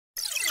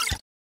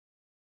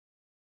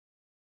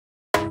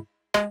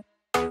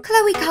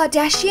Khloe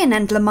Kardashian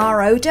and Lamar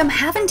Odom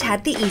haven't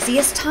had the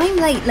easiest time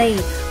lately,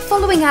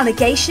 following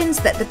allegations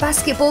that the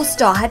basketball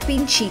star had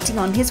been cheating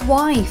on his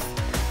wife.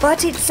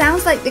 But it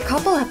sounds like the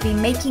couple have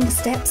been making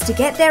steps to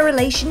get their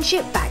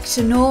relationship back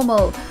to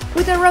normal,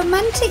 with a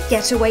romantic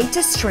getaway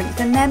to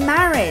strengthen their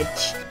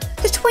marriage.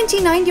 The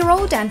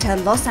 29-year-old and her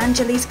Los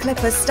Angeles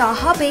Clippers star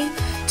hubby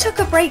took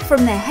a break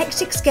from their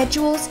hectic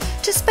schedules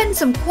to spend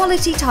some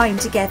quality time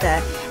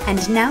together,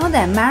 and now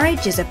their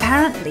marriage is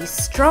apparently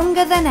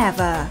stronger than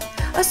ever.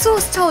 A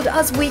source told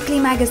Us Weekly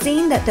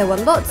magazine that there were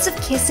lots of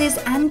kisses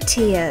and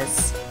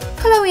tears.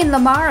 Khloe and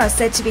Lamar are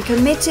said to be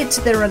committed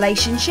to the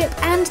relationship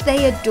and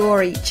they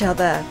adore each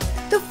other.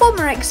 The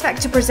former X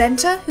Factor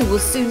presenter, who will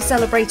soon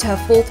celebrate her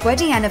 4th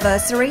wedding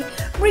anniversary,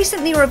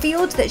 recently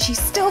revealed that she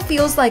still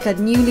feels like a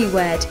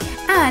newlywed,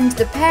 and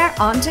the pair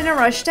aren't in a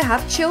rush to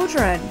have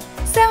children.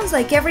 Sounds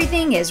like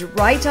everything is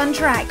right on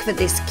track for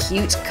this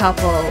cute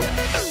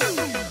couple.